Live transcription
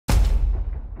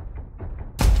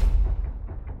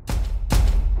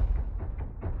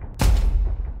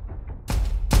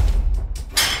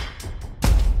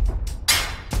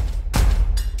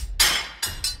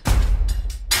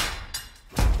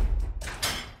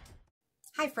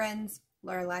Hi friends,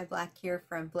 Lorelei Black here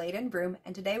from Blade Broom,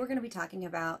 and today we're going to be talking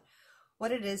about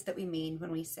what it is that we mean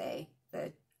when we say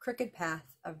the crooked path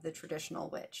of the traditional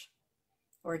witch,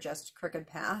 or just crooked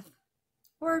path,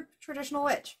 or traditional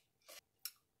witch.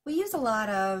 We use a lot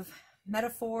of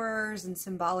metaphors and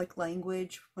symbolic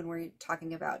language when we're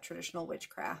talking about traditional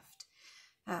witchcraft,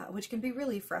 which can be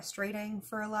really frustrating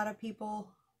for a lot of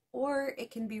people, or it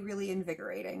can be really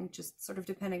invigorating, just sort of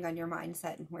depending on your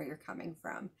mindset and where you're coming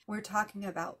from. We're talking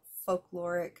about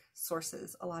folkloric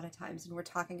sources a lot of times, and we're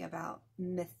talking about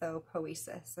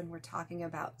mythopoesis, and we're talking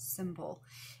about symbol,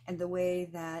 and the way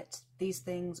that these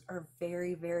things are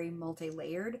very, very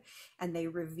multi-layered, and they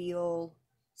reveal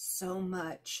so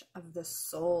much of the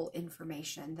soul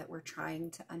information that we're trying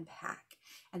to unpack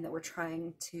and that we're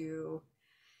trying to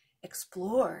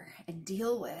explore and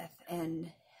deal with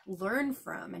and learn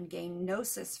from and gain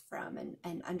gnosis from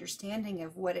and understanding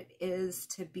of what it is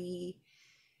to be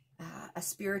a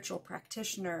spiritual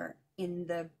practitioner in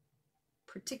the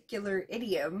particular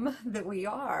idiom that we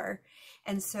are.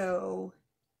 And so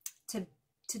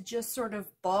to just sort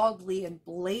of baldly and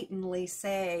blatantly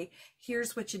say,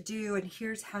 here's what you do and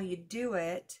here's how you do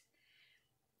it,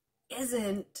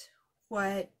 isn't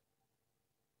what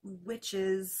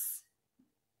witches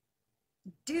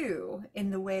do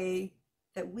in the way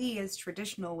that we as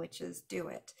traditional witches do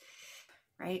it,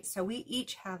 right? So we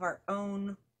each have our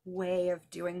own way of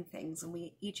doing things, and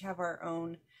we each have our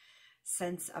own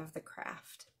sense of the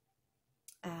craft.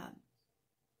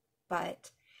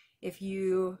 But if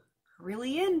you are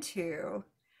really into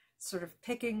sort of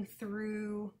picking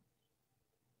through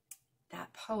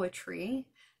that poetry,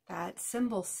 that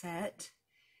symbol set,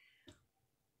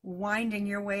 winding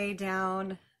your way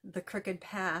down the crooked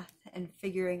path and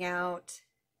figuring out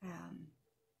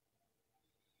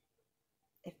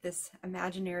if this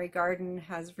imaginary garden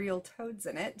has real toads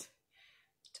in it,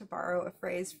 to borrow a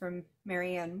phrase from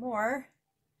Marianne Moore,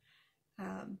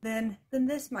 then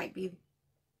this might be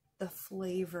the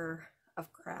flavor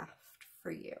of craft for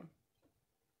you.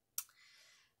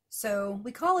 So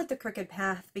we call it the crooked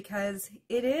path because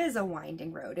it is a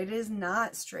winding road. It is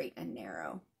not straight and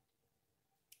narrow.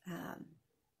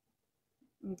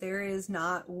 There is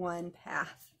not one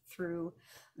path through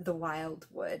the wild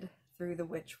wood, through the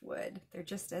witch wood. There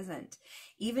just isn't.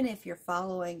 Even if you're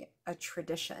following a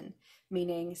tradition,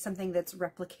 meaning something that's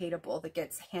replicatable, that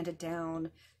gets handed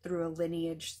down through a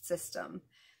lineage system,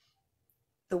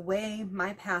 the way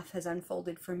my path has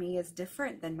unfolded for me is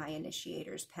different than my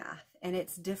initiator's path, and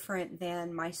it's different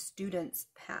than my students'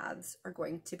 paths are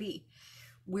going to be.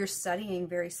 We're studying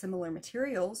very similar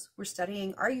materials. We're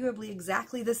studying arguably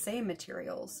exactly the same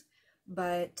materials,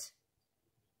 but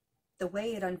the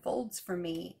way it unfolds for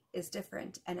me is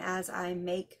different. And as I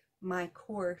make my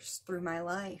course through my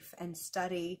life and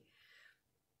study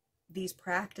these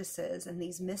practices and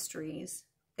these mysteries,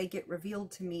 they get revealed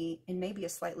to me in maybe a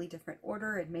slightly different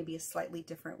order and maybe a slightly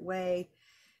different way.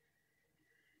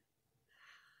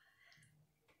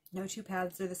 No two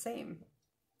paths are the same.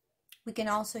 We can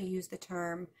also use the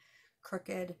term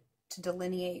crooked to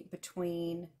delineate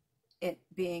between it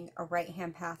being a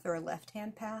right-hand path or a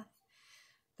left-hand path.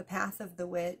 The path of the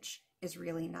witch is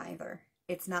really neither.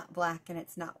 It's not black and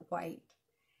it's not white.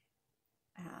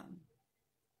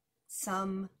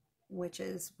 Some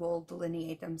witches will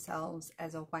delineate themselves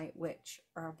as a white witch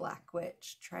or a black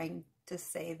witch, trying to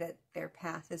say that their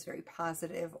path is very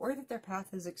positive or that their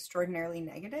path is extraordinarily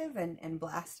negative and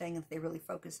blasting if they really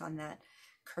focus on that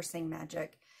cursing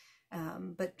magic.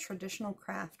 But traditional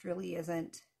craft really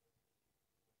isn't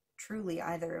truly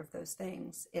either of those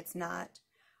things. It's not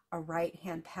a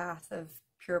right-hand path of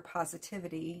pure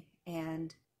positivity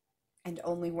and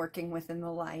only working within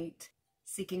the light,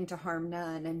 seeking to harm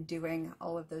none, and doing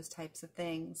all of those types of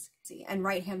things. And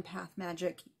right-hand path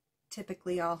magic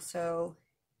typically also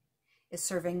is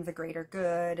serving the greater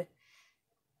good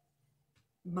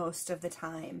most of the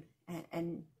time,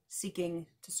 and seeking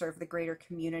to serve the greater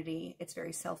community. It's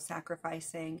very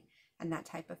self-sacrificing and that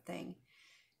type of thing.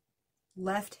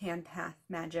 Left-hand path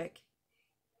magic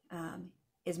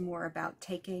is more about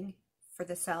taking for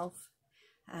the self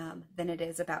than it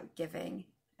is about giving.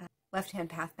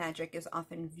 Left-hand path magic is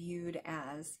often viewed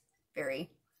as very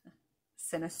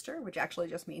sinister, which actually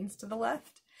just means to the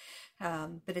left,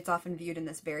 but it's often viewed in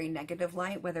this very negative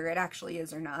light, whether it actually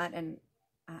is or not. And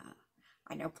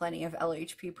I know plenty of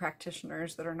LHP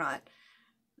practitioners that are not,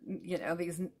 you know,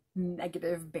 these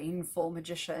negative, baneful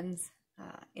magicians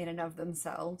in and of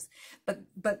themselves,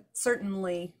 but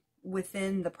certainly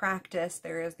within the practice,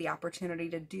 there is the opportunity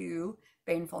to do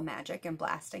baneful magic and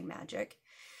blasting magic.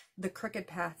 The crooked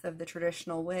path of the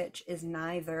traditional witch is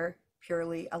neither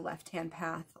purely a left-hand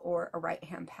path or a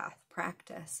right-hand path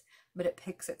practice, but it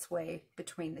picks its way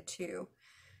between the two,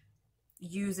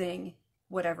 using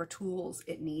whatever tools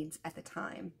it needs at the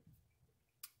time.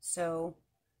 So,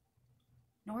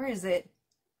 nor is it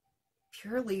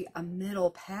purely a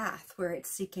middle path where it's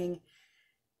seeking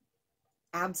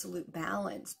absolute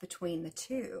balance between the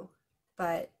two,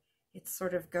 but it's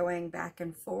sort of going back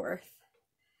and forth,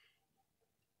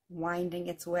 winding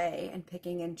its way and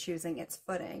picking and choosing its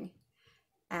footing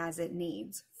as it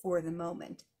needs for the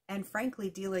moment, and frankly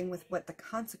dealing with what the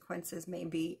consequences may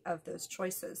be of those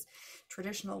choices.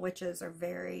 Traditional witches are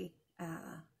very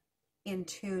in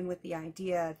tune with the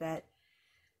idea that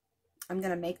I'm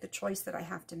going to make the choice that I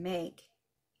have to make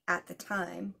at the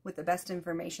time with the best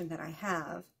information that I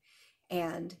have,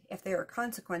 and if there are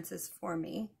consequences for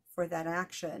me for that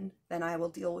action, then I will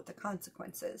deal with the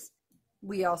consequences.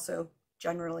 We also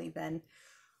generally then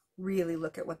really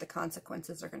look at what the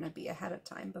consequences are going to be ahead of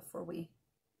time before we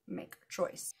make our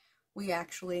choice. We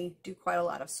actually do quite a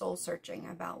lot of soul searching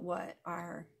about what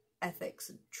our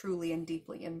ethics truly and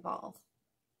deeply involve.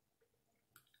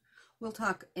 We'll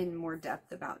talk in more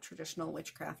depth about traditional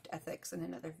witchcraft ethics in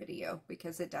another video,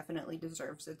 because it definitely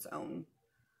deserves its own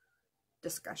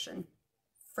discussion.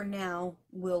 For now,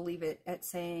 we'll leave it at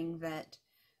saying that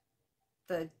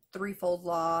the threefold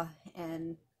law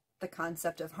and the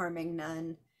concept of harming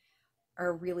none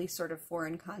are really sort of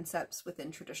foreign concepts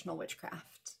within traditional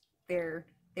witchcraft. They're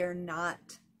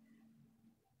not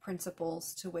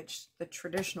principles to which the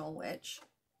traditional witch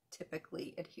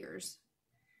typically adheres.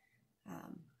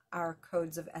 Our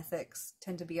codes of ethics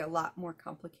tend to be a lot more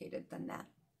complicated than that,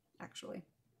 actually.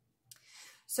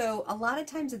 So a lot of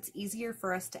times it's easier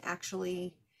for us to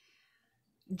actually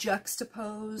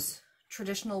juxtapose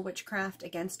traditional witchcraft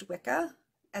against Wicca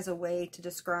as a way to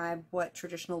describe what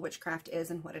traditional witchcraft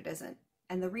is and what it isn't.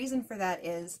 And the reason for that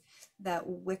is that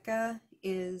Wicca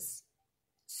is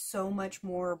so much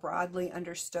more broadly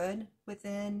understood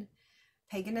within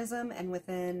paganism and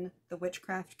within the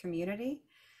witchcraft community.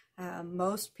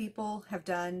 Most people have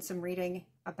done some reading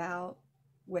about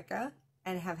Wicca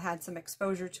and have had some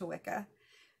exposure to Wicca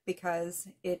because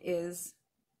it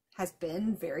has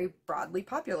been very broadly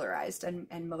popularized,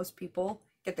 and most people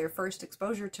get their first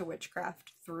exposure to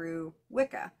witchcraft through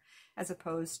Wicca as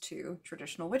opposed to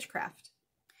traditional witchcraft.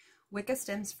 Wicca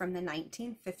stems from the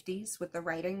 1950s with the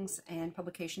writings and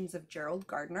publications of Gerald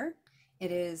Gardner.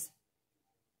 It is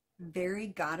very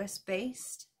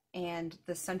goddess-based, and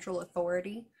the central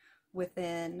authority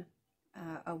within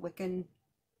a Wiccan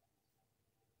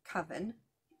coven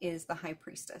is the High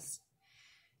Priestess.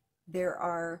 There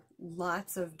are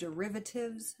lots of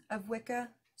derivatives of Wicca.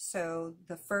 So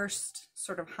the first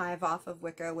sort of hive off of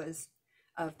Wicca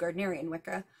of Gardnerian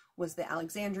Wicca was the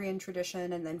Alexandrian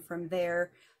tradition, and then from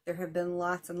there have been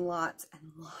lots and lots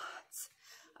and lots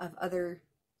of other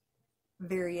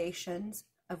variations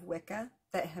of Wicca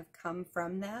that have come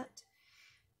from that.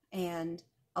 And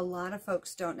a lot of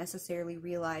folks don't necessarily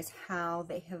realize how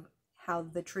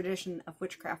the tradition of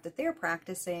witchcraft that they're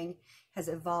practicing has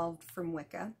evolved from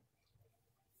Wicca.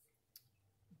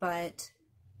 But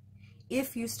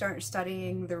if you start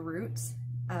studying the roots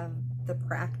of the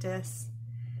practice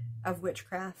of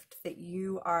witchcraft that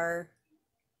you are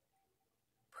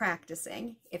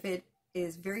practicing, if it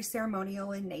is very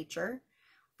ceremonial in nature,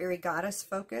 very goddess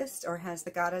focused, or has the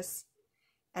goddess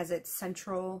as its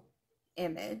central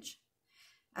image,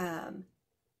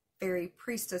 very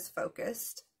priestess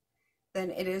focused, then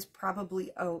it is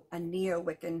probably a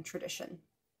neo-Wiccan tradition.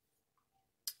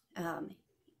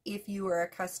 If you are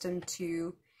accustomed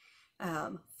to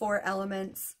 4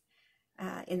 elements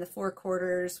in the 4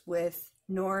 quarters, with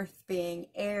north being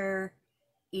air,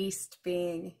 east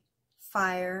being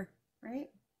fire, right?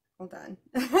 Hold on.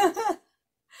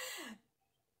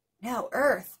 No,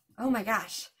 earth. Oh my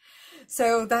gosh.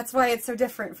 So that's why it's so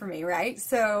different for me, right?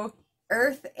 So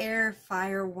earth, air,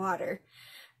 fire, water.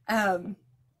 Yeah,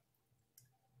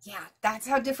 that's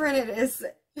how different it is.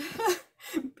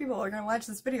 People are going to watch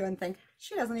this video and think,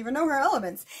 she doesn't even know her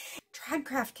elements.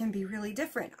 Tradcraft can be really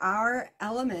different. Our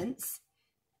elements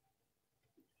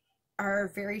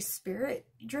are very spirit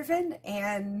driven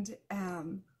and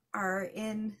are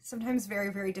in sometimes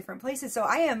very, very different places. So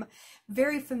I am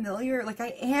very familiar,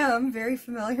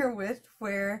 with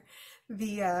where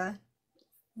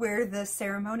the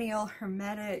ceremonial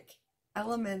hermetic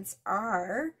elements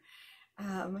are.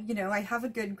 You know, I have a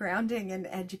good grounding and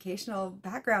educational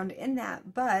background in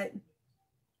that, but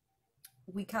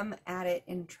we come at it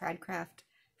in Tradcraft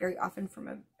very often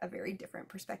from a very different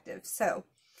perspective. So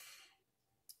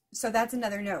that's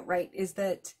another note, right, is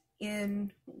that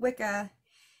in Wicca,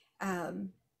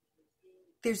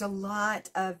 there's a lot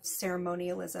of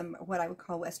ceremonialism, what I would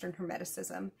call Western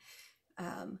Hermeticism,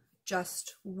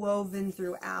 just woven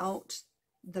throughout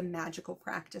the magical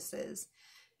practices,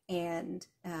 and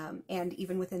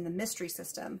even within the mystery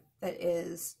system that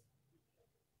is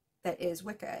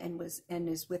Wicca, and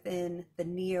is within the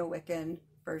neo-Wiccan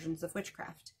versions of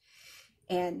witchcraft.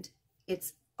 And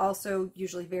it's also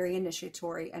usually very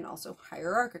initiatory and also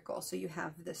hierarchical. So you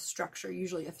have this structure,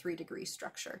 usually a 3-degree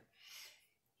structure.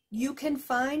 You can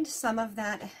find some of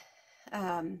that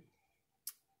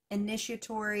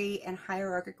initiatory and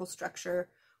hierarchical structure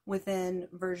within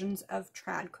versions of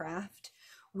Tradcraft.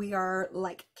 We are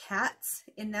like cats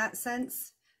in that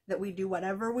sense, that we do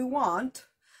whatever we want,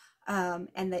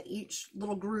 and that each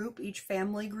little group, each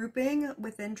family grouping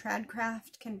within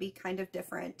Tradcraft can be kind of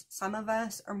different. Some of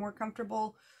us are more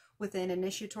comfortable within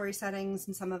initiatory settings,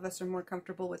 and some of us are more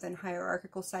comfortable within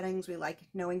hierarchical settings. We like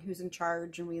knowing who's in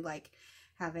charge, and we like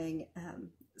having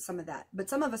some of that. But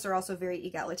some of us are also very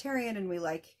egalitarian, and we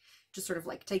like just sort of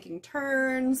like taking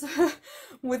turns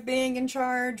with being in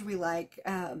charge. We like,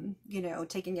 you know,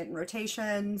 taking it in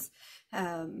rotations.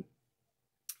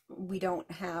 We don't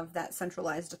have that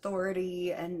centralized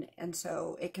authority, and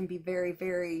so it can be very,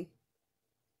 very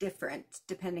different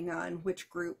depending on which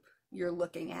group you're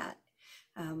looking at.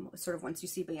 Sort of once you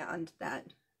see beyond that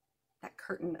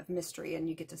curtain of mystery and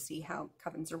you get to see how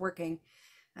covens are working,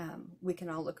 we can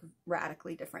all look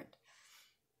radically different.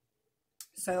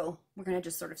 So we're going to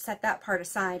just sort of set that part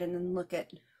aside and then look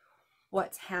at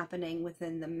what's happening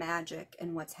within the magic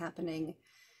and what's happening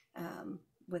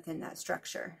within that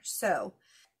structure. So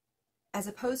as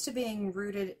opposed to being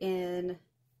rooted in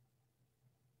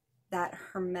that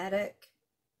hermetic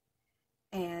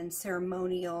and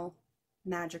ceremonial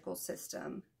magical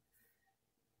system,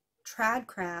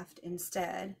 Tradcraft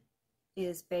instead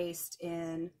is based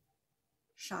in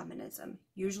shamanism,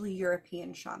 usually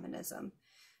European shamanism.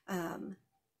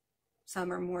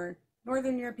 Some are more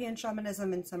Northern European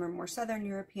shamanism and some are more Southern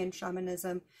European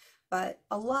shamanism, but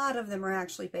a lot of them are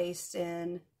actually based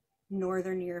in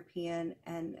Northern European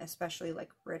and especially like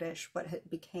British, what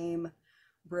became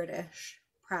British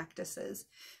practices.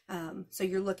 So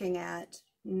you're looking at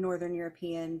Northern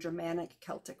European, Germanic,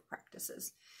 Celtic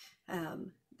practices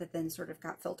that then sort of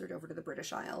got filtered over to the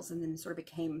British Isles and then sort of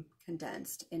became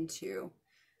condensed into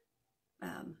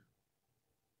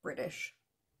British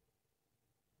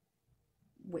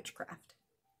witchcraft.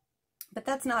 But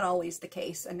that's not always the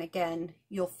case. And again,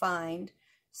 you'll find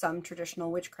some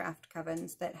traditional witchcraft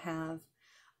covens that have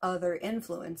other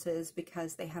influences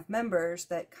because they have members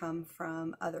that come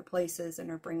from other places and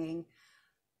are bringing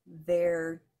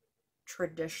their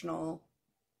traditional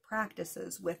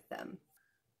practices with them.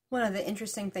 One of the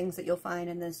interesting things that you'll find,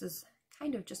 and this is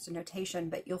kind of just a notation,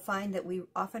 but you'll find that we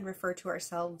often refer to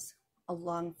ourselves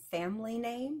along family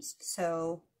names.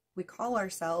 So we call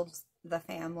ourselves the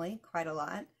family quite a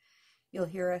lot. You'll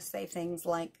hear us say things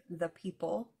like the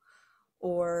people,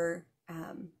 or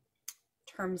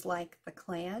terms like the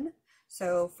clan.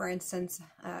 So for instance,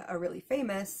 a really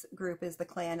famous group is the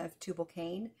clan of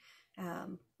Tubal-Cain,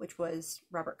 which was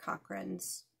Robert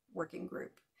Cochrane's working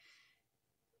group.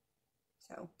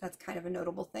 So that's kind of a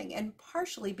notable thing, and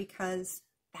partially because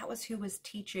that was who was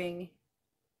teaching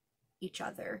each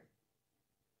other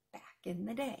back in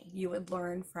the day. You would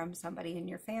learn from somebody in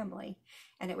your family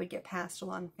and it would get passed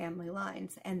along family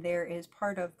lines. And there is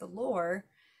part of the lore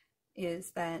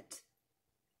is that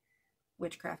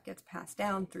witchcraft gets passed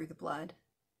down through the blood.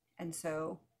 And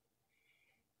so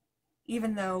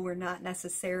even though we're not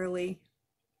necessarily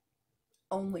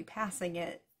only passing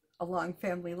it along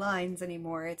family lines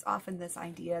anymore, it's often this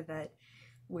idea that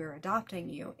we're adopting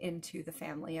you into the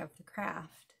family of the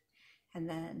craft. And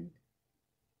then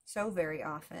so very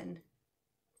often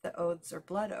the oaths are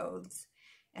blood oaths,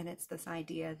 and it's this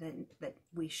idea that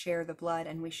we share the blood,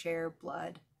 and we share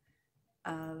blood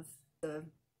of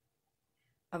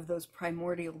those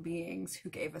primordial beings who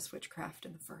gave us witchcraft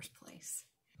in the first place.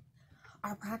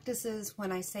 Our practices,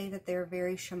 when I say that they're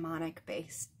very shamanic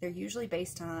based, they're usually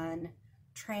based on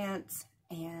trance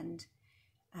and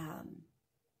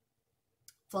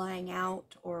flying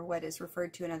out, or what is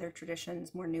referred to in other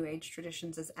traditions, more New Age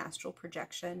traditions, as astral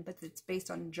projection, but it's based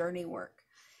on journey work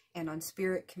and on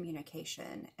spirit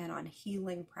communication and on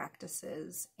healing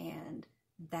practices and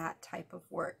that type of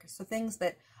work. So things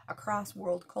that across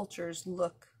world cultures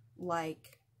look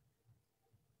like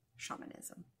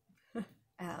shamanism.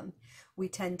 We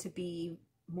tend to be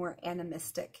more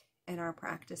animistic in our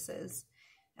practices,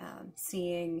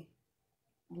 seeing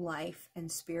life and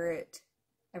spirit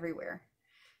everywhere,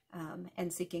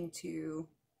 and seeking to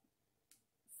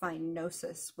find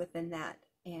gnosis within that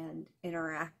and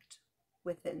interact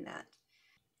within that.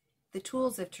 The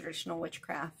tools of traditional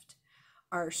witchcraft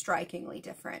are strikingly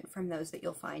different from those that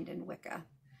you'll find in Wicca.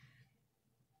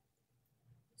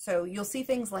 So you'll see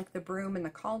things like the broom and the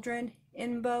cauldron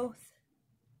in both,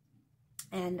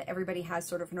 and everybody has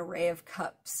sort of an array of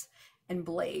cups and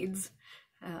blades.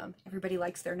 Everybody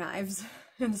likes their knives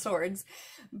and swords,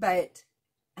 but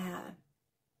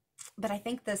I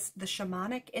think the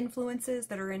shamanic influences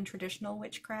that are in traditional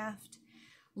witchcraft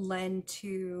lend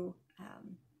to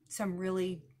some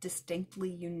really distinctly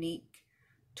unique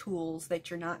tools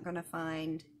that you're not going to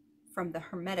find from the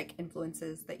hermetic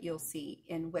influences that you'll see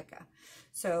in Wicca.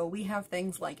 So we have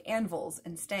things like anvils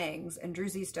and stangs and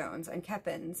druzy stones and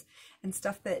kepins and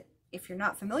stuff that, if you're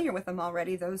not familiar with them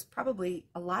already, those probably,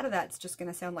 a lot of that's just going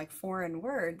to sound like foreign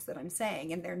words that I'm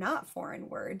saying, and they're not foreign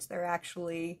words. They're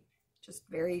actually just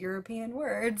very European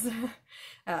words.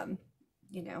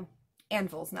 You know,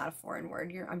 anvil's not a foreign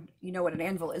word. You know what an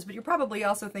anvil is, but you're probably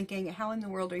also thinking, how in the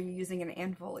world are you using an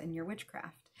anvil in your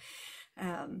witchcraft?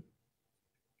 And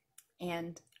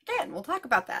again, we'll talk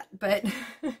about that, but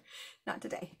not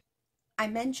today. I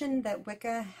mentioned that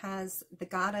Wicca has the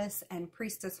goddess and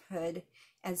priestesshood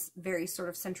as very sort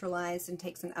of centralized and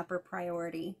takes an upper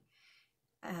priority.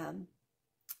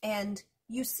 And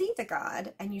you see the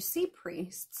god and you see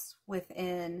priests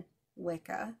within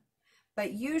Wicca,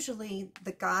 but usually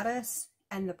the goddess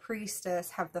and the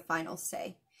priestess have the final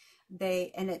say.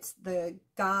 It's the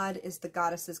god is the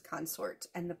goddess's consort,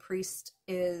 and the priest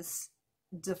is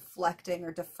deflecting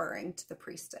or deferring to the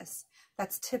priestess.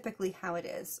 That's typically how it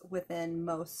is within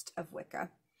most of Wicca.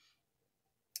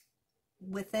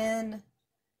 Within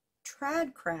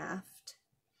Tradcraft,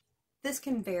 this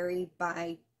can vary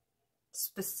by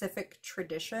specific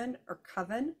tradition or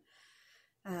coven,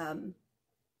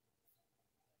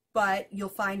 but you'll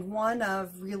find one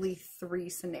of really three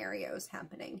scenarios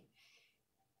happening.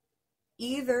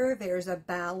 Either there's a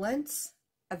balance,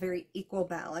 a very equal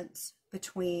balance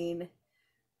between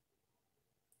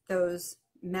those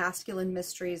masculine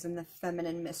mysteries and the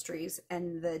feminine mysteries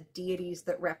and the deities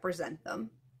that represent them.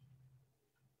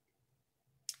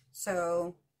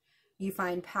 So you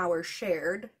find power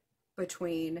shared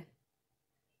between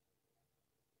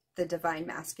the divine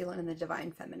masculine and the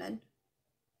divine feminine.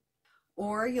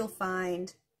 Or you'll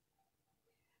find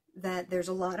that there's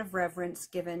a lot of reverence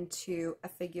given to a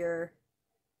figure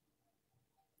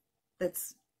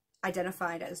that's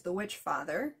identified as the witch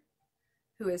father,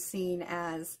 who is seen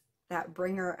as that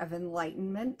bringer of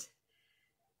enlightenment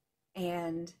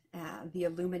and the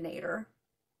illuminator.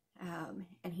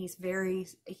 And he's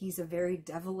a very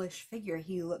devilish figure.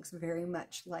 He looks very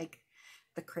much like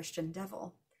the Christian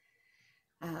devil.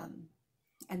 And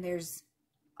there's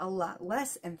a lot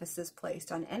less emphasis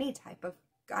placed on any type of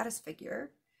goddess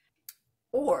figure.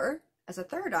 Or, as a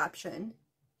third option,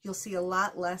 you'll see a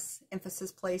lot less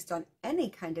emphasis placed on any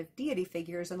kind of deity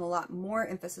figures and a lot more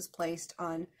emphasis placed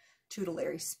on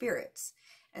tutelary spirits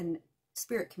and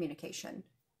spirit communication,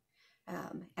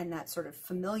 and that sort of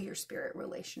familiar spirit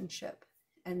relationship.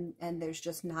 And there's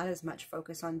just not as much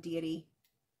focus on deity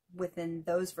within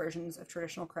those versions of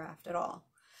traditional craft at all.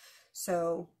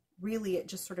 So really it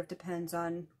just sort of depends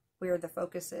on where the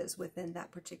focus is within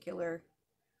that particular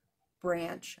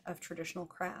branch of traditional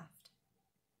craft.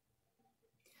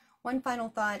 One final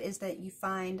thought is that you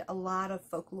find a lot of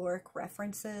folkloric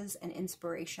references and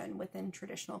inspiration within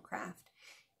traditional craft.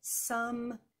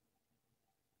 Some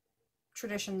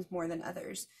traditions more than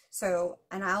others. So,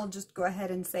 and I'll just go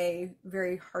ahead and say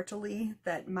very heartily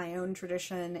that my own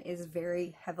tradition is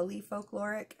very heavily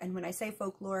folkloric. And when I say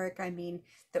folkloric, I mean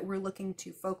that we're looking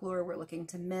to folklore, we're looking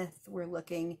to myth, we're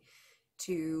looking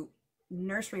to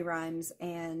nursery rhymes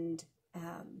and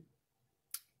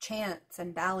chants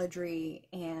and balladry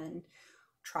and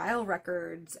trial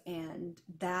records and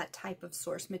that type of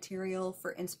source material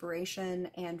for inspiration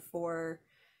and for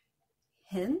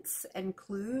hints and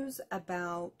clues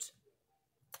about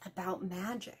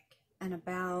magic and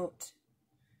about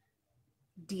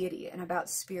deity and about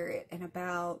spirit and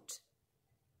about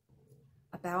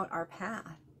our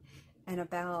path and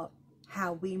about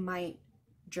how we might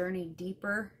journey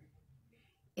deeper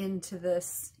into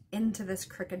this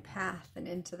crooked path and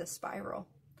into the spiral.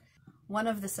 One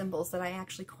of the symbols that I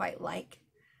actually quite like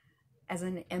as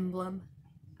an emblem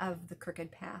of the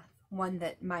crooked path, one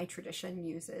that my tradition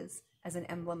uses as an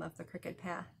emblem of the crooked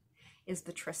path, is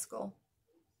the triskel.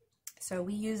 So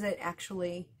we use it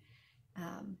actually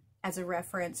as a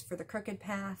reference for the crooked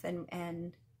path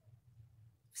and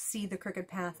see the crooked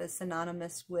path as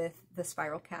synonymous with the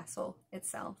spiral castle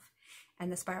itself,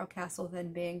 and the spiral castle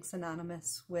then being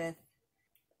synonymous with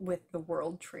the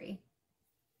world tree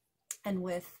and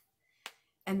with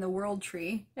and the world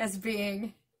tree as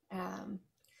being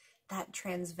that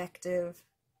transvective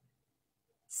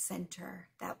center,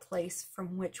 that place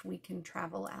from which we can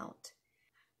travel out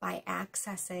by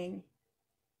accessing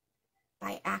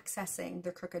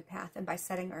the crooked path, and by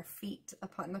setting our feet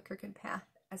upon the crooked path,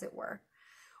 as it were.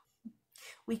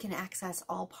 We can access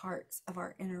all parts of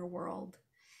our inner world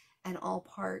and all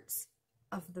parts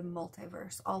of the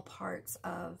multiverse, all parts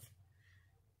of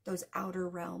those outer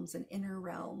realms and inner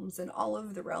realms and all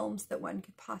of the realms that one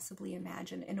could possibly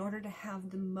imagine, in order to have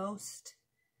the most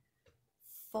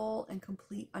full and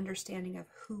complete understanding of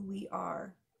who we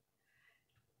are,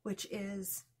 which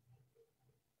is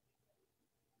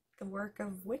the work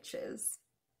of witches,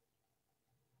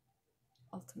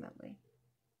 ultimately,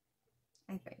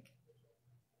 I think.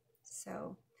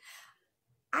 So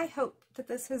I hope that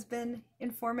this has been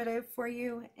informative for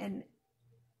you and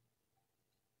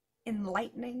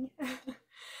enlightening.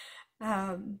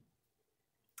 I'm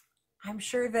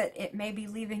sure that it may be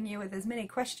leaving you with as many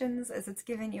questions as it's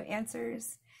giving you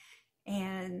answers,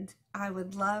 and I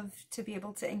would love to be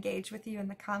able to engage with you in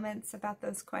the comments about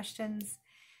those questions.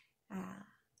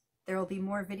 There will be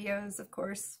more videos, of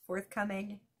course,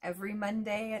 forthcoming every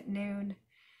Monday at noon.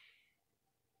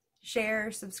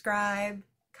 Share, subscribe,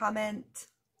 comment,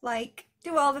 like,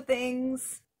 do all the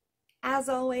things. As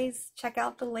always, check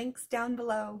out the links down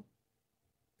below.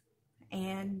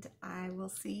 And I will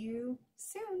see you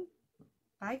soon.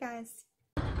 Bye, guys.